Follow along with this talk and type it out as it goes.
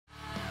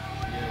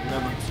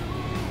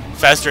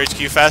Faster,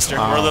 HQ, faster.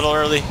 We're a little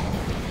early.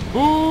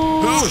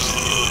 Ooh.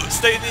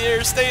 Stay in the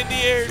air, stay in the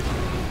air.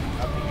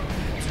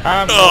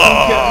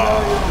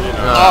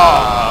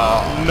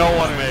 No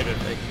one made it.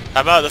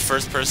 How about the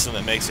first person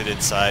that makes it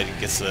inside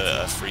gets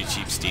a free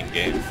cheap Steam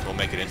game? We'll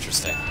make it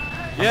interesting.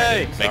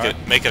 Yay!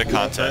 Make it a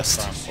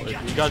contest.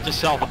 You got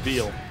yourself a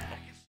deal.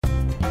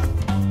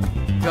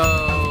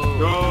 Go!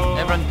 Go!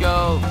 Everyone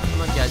go!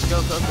 Come on guys,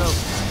 go, go, go!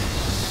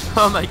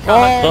 Oh my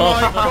god! Oh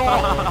my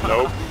god!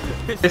 Nope.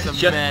 This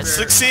is a mess.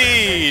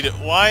 Succeed!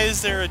 Why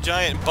is there a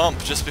giant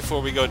bump just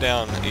before we go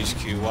down,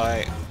 HQ?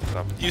 Why?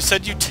 You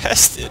said you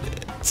tested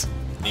it.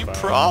 You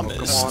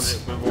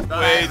promised.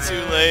 Way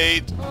too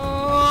late.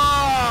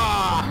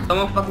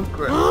 Someone fucking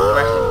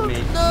crashed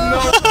me. No!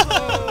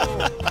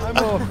 I'm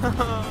off.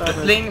 The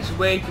plane is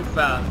way too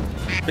fast.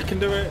 I can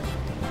do it.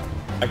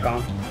 I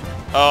can't.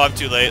 Oh, I'm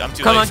too late. I'm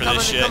too late for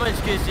this shit. Come on,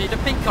 excuse me. The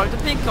pink card, the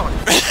pink card.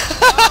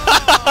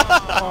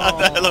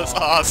 That looks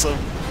awesome.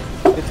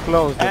 It's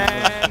close.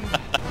 And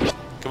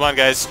Come on,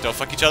 guys. Don't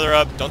fuck each other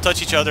up. Don't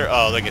touch each other.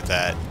 Oh, look at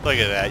that. Look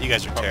at that. You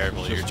guys are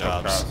terrible at your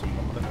jobs.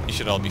 You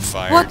should all be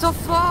fired. what the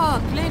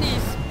fuck?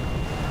 Lenny's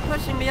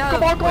pushing me out of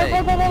the way.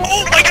 Oh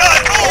my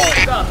god!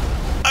 Oh!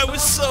 I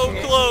was so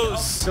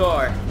close!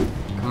 Door.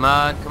 Come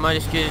on,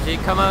 excuse me.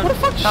 Come on,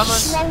 come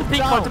on. The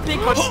pink card, the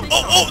pink card.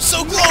 Oh,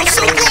 so close,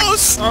 so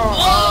close!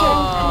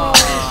 Oh.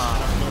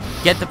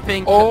 Get the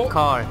pink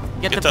car.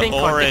 Get the pink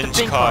car. Orange Get the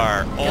pink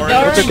car.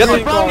 Orange Get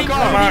the car. pink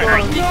car.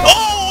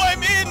 Oh,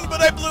 I'm in,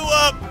 but I blew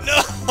up!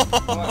 No!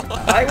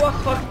 I was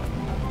fucking.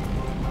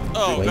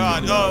 Oh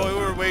god, no, we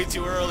were way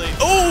too early.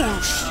 Oh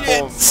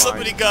shit! Oh my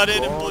Somebody got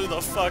in and blew the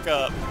fuck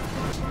up.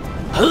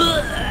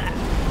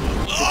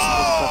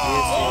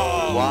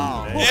 Oh!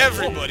 Wow.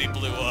 Everybody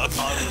blew up.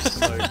 I was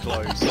so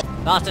close.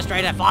 Faster,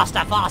 straighter,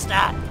 faster,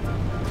 faster.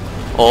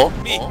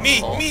 Me!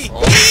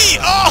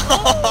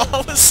 Oh!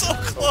 I was so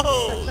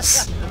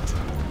close!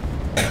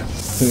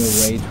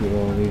 Way too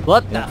early.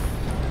 What the?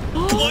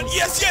 Come on,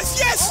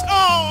 yes!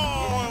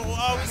 Oh!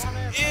 I was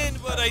in,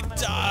 but I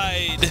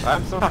died.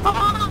 I'm so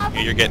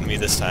Yeah, you're getting me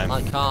this time.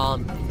 I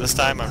can't. This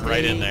time I'm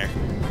right in there.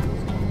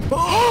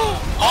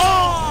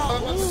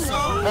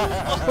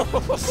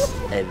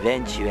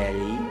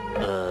 Eventually,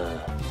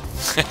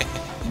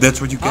 That's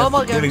what you get How am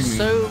I for going killing me.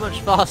 so much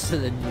faster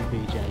than you,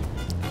 BJ?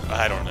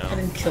 I don't know.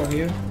 didn't kill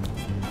you.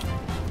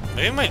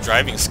 Maybe my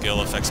driving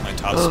skill affects my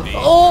top speed.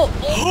 Oh!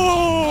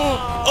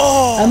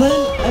 I'm in.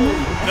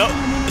 No,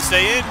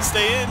 stay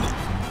in.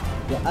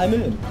 Yeah, I'm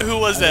in. Who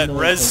was I that? don't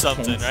know Rez if it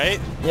something, counts. right?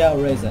 Yeah,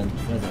 Resin.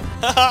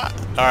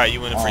 Alright, you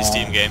win a free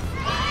Steam game.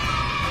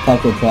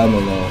 Taco Prime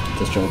now,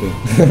 just joking.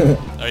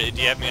 Alright,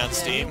 do you have me on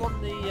Steam? You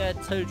want the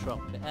tow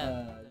truck?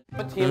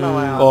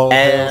 Oh,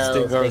 Hail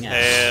stingers.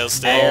 Hail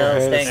Sting.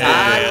 Hail Sting.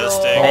 Hail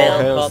Sting.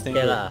 Hail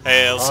Popular.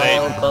 Hail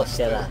Satan.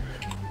 Popular.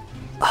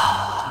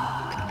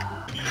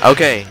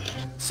 Okay,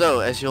 so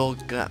as you'll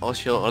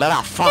let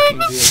out fucking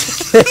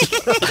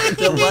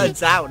The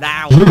word's out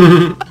now.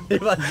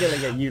 If I'm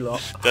killing it, you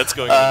lot. That's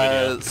going in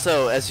the video.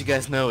 so as you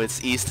guys know,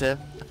 it's Easter,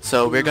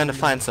 so we're gonna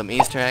find some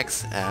Easter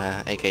eggs,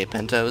 aka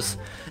Pentos,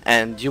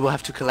 and you will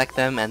have to collect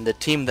them, and the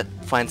team that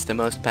finds the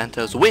most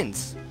Pentos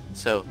wins.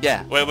 So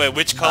yeah. Wait,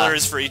 which color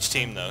is for each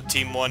team though?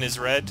 Team 1 is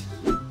red?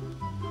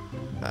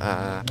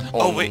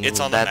 Oh wait,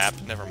 it's on the map.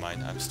 Never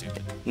mind, I'm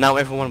stupid. Now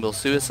everyone will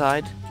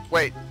suicide.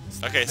 Wait.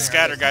 Okay,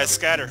 scatter guys,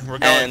 scatter. We're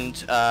going.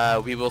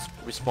 And we will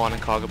respawn in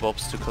cargo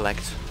bobs to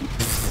collect.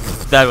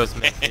 That was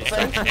me.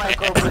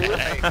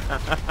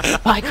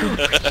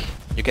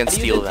 You can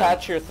steal them.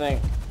 your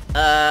thing.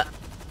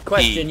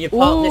 Question, you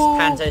parked this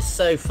Panto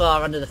so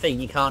far under the thing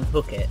you can't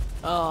hook it.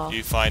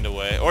 You find a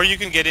way, or you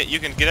can get it. You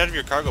can get out of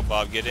your cargo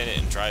bob, get in it,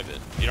 and drive it.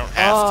 You don't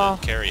have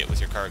to carry it with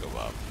your cargo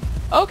bob.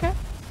 Okay.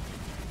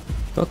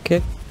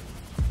 Okay.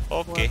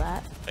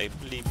 that. I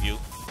believe you.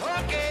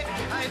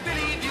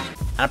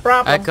 A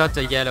problem. I got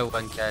the yellow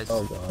one, guys.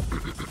 Oh god.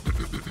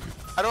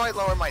 How do I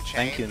lower my chain?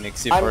 Thank you,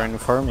 Nixie, for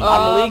informing.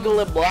 I'm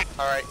legally black.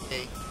 Alright,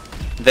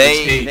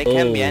 They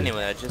can be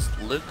anywhere. Just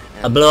look.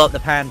 I blew up the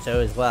Panto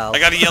as well. I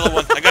got a yellow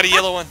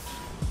one.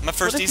 My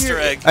first Easter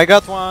egg. I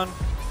got one.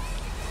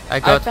 I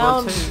got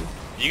one too.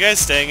 You guys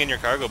staying in your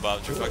cargo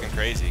bobs are fucking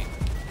crazy.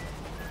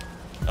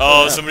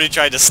 Oh, somebody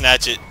tried to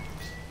snatch it.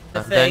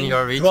 Then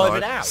you're a Drive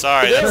it retard. out.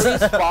 Sorry,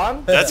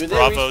 respawn? that's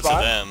bravo to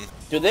them.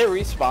 Do they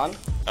respawn?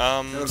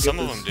 Some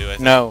of them do, I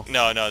think. No.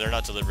 No, they're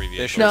not delivery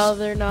vehicles. No,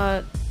 they're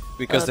not.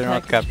 Because they're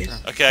not captured.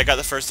 Okay, I got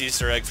the first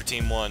Easter egg for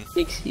Team 1.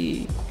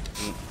 Dixie.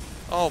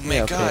 Oh my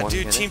Yeah, okay, god, one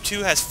dude, minute. Team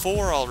 2 has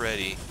 4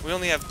 already. We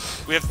have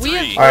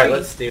 3. Alright,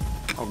 let's do.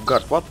 Oh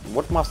god,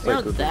 what must I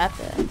Not do? that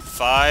bad.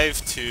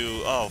 5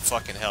 to... Oh,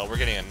 fucking hell, we're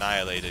getting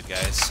annihilated,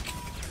 guys.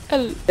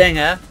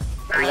 Dinger.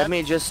 Let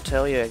me just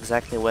tell you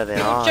exactly where they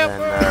are,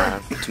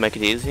 and to make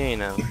it easier, you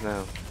know.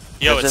 No.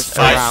 Yo, They're it's just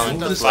 5 around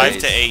the to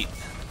place. 8.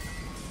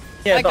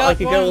 Yeah, but I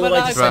could go all the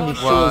way to Sandy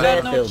Shores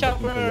airfield.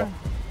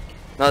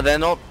 No, they're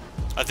not.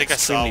 I think I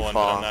saw Extremely one, but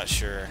far. I'm not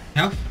sure.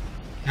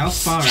 How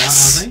far out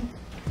are they?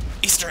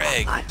 Easter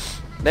egg!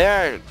 They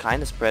are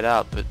kind of spread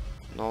out, but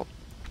not.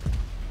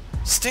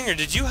 Stinger,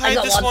 did you hide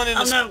this one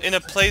in a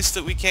place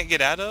that we can't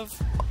get out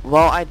of?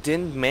 Well, I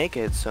didn't make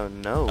it, so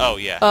no. Oh,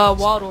 yeah.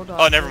 Waddle dog.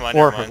 Oh, never mind,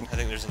 never mind. I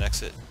think there's an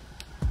exit.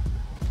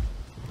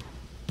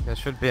 There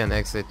should be an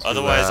exit.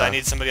 Otherwise, I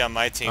need somebody on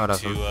my team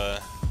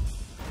to,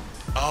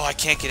 Oh, I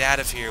can't get out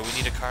of here. We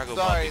need a cargo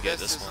bomb to get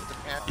this one.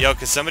 Yo,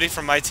 can somebody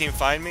from my team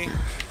find me?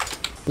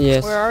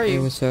 Yes. Where are you?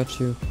 I will search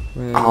you.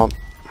 I'm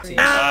in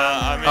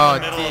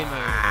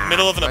the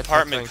middle of an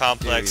apartment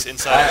complex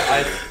inside.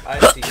 I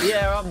see.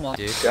 Yeah, I'm one.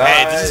 Hey,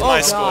 this is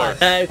my score.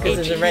 No, because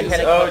there's a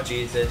red-headed. Oh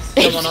Jesus.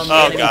 Someone on the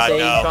Oh enemy god, team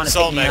no. trying to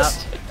pick me up.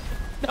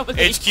 HQ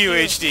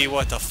HD,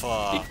 what the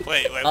fuck?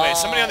 Wait.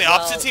 Somebody on the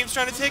opposite team's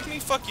trying to take me?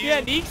 Fuck you.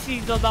 Yeah,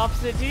 Neeksey's on the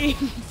opposite team.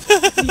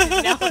 He's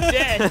now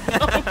dead.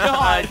 Oh god.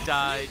 I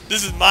died.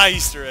 This is my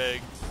Easter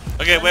egg.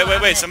 Okay,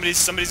 wait.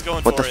 Somebody's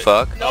going for it. What the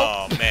fuck?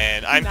 Oh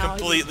man, I'm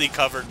completely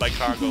covered by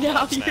cargo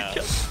bombs now.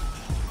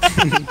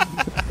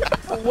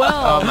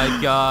 Well. Oh my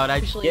god,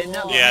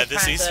 Yeah,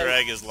 this Easter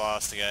egg is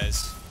lost,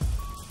 guys.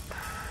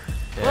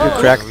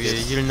 Yeah,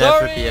 you'll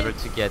never be able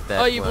to get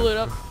that. Oh, you blew it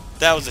up.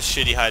 That was a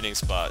shitty hiding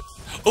spot.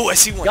 Oh, I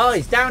see one.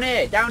 Guys, down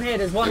here,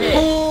 there's one here.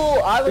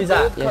 Oh, I was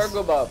that?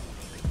 cargo bomb.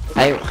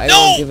 I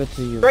will give it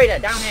to you. Raider,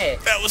 down here.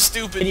 That was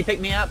stupid. Can you pick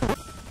me up?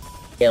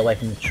 Get away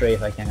from the tree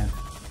if I can.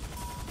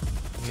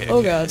 Okay,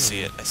 oh god. I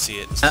see it. This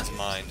is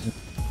mine.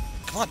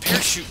 Come on,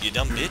 parachute, you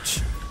dumb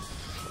bitch.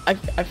 I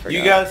forgot.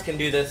 You guys can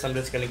do this. I'm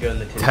just gonna go in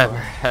the titty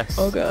bar.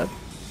 Oh god.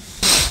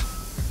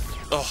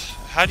 Oh,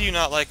 how do you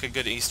not like a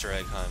good Easter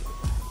egg hunt?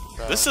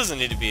 This doesn't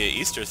need to be an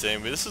Easter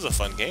thing, but this is a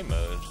fun game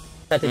mode.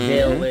 Had to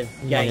deal with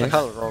games.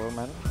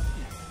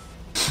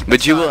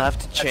 But you will have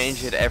to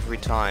change it every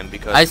time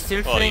because I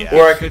still think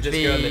Or I could just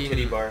go in the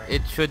titty bar.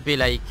 it should be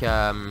like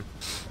a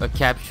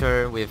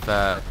capture with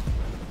those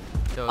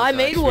I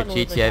made one with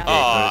GTA it.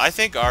 Oh, I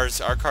think our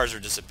cars are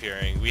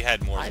disappearing. We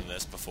had more than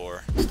this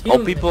before.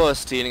 oh, people are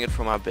stealing it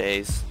from our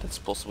base. That's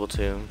possible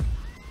too.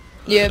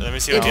 Yeah. Let me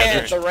see what the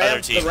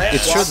other team has.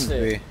 It shouldn't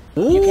be.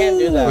 You can't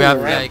do that. We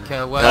have like 1,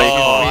 2, 3,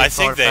 I 4,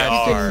 think they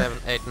 5, 6, are. 7,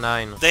 8,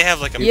 9. They have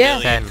like a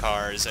million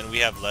cars, and we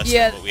have less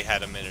than what we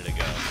had a minute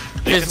ago.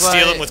 You can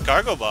steal them with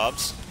cargo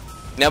bombs.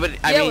 No, but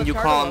I mean with you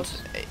cargo can't.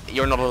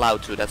 You're not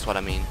allowed to. That's what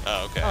I mean.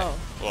 Oh, okay. Oh.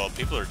 Well,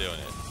 people are doing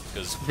it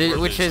because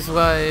Which is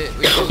why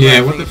Yeah,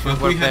 I what the think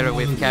fuck? we We work had better more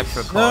with than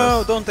capture this. No,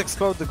 cars. don't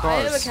explode the I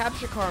have a cars.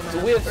 capture car,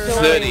 man. We have Or- so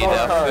 30 many more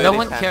now. cars. No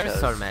one Panthers.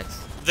 cares, Sarmax.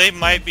 they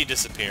might be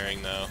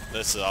disappearing though.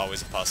 This is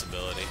always a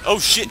possibility. Oh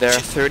shit! There are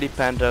shit. 30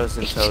 pantos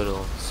in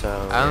total, so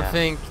I don't yeah.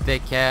 think they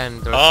can.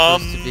 There's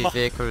supposed to be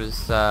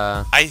vehicles.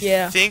 I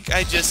think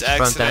I just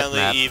that accidentally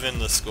map.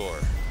 evened the score.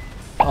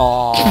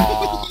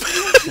 Oh,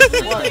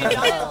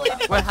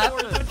 What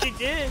happened? What you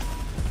did?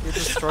 you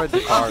destroyed the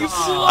cars.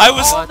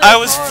 I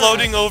was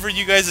floating over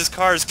you guys'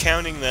 cars,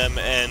 counting them,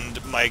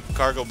 and my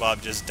cargo bomb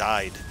just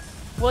died.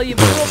 Well, you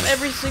blew up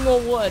every single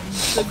one.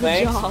 So good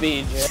Thanks, job.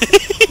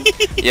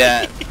 BJ.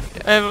 Yeah.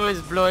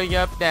 Everyone's blowing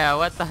up now.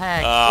 What the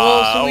heck?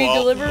 Well, should we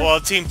deliver?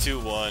 Well, Team 2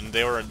 won. They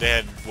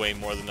had way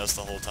more than us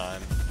the whole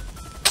time.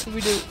 Should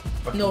we do?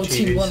 No,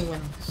 Team 1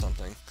 won.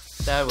 Something.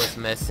 That was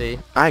messy.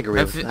 I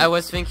agree with I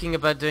was thinking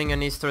about doing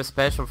an Easter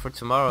special for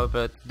tomorrow,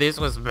 but this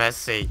was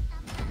messy.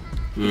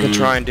 You can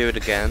try and do it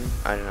again.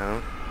 I don't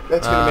know.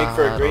 That's gonna make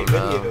for a I great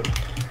don't video.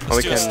 Or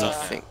we do can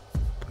stuff.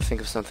 think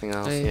of something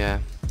else. Hey. Yeah.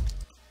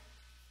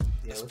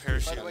 Let's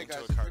parachute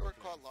into a cargo.